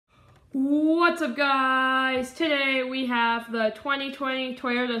What's up, guys? Today we have the 2020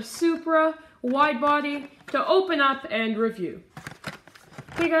 Toyota Supra wide body to open up and review.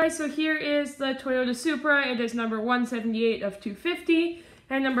 Okay guys, so here is the Toyota Supra. It is number 178 of 250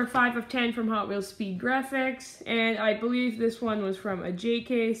 and number 5 of 10 from Hot Wheels Speed Graphics. And I believe this one was from a J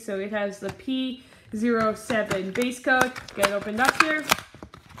case, so it has the P07 base coat. Get it opened up here.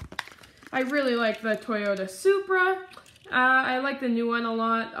 I really like the Toyota Supra. I like the new one a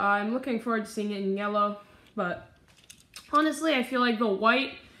lot. I'm looking forward to seeing it in yellow, but honestly, I feel like the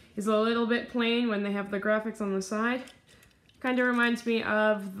white is a little bit plain when they have the graphics on the side. Kind of reminds me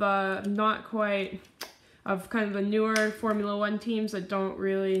of the kind of the newer Formula One teams that don't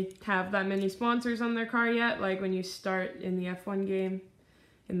really have that many sponsors on their car yet, like when you start in the F1 game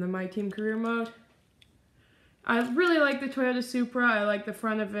in the My Team Career mode. I really like the Toyota Supra. I like the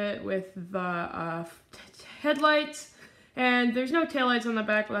front of it with the headlights. And there's no taillights on the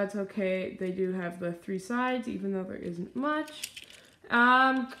back, but that's okay. They do have the 3 sides, even though there isn't much.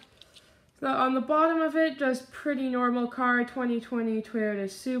 On the bottom of it, just pretty normal car, 2020 Toyota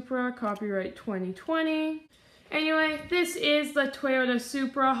Supra, copyright 2020. Anyway, this is the Toyota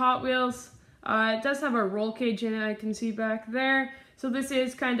Supra Hot Wheels. It does have a roll cage in it, I can see back there. So this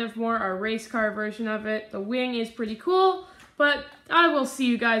is kind of more a race car version of it. The wing is pretty cool, but I will see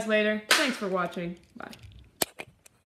you guys later. Thanks for watching. Bye.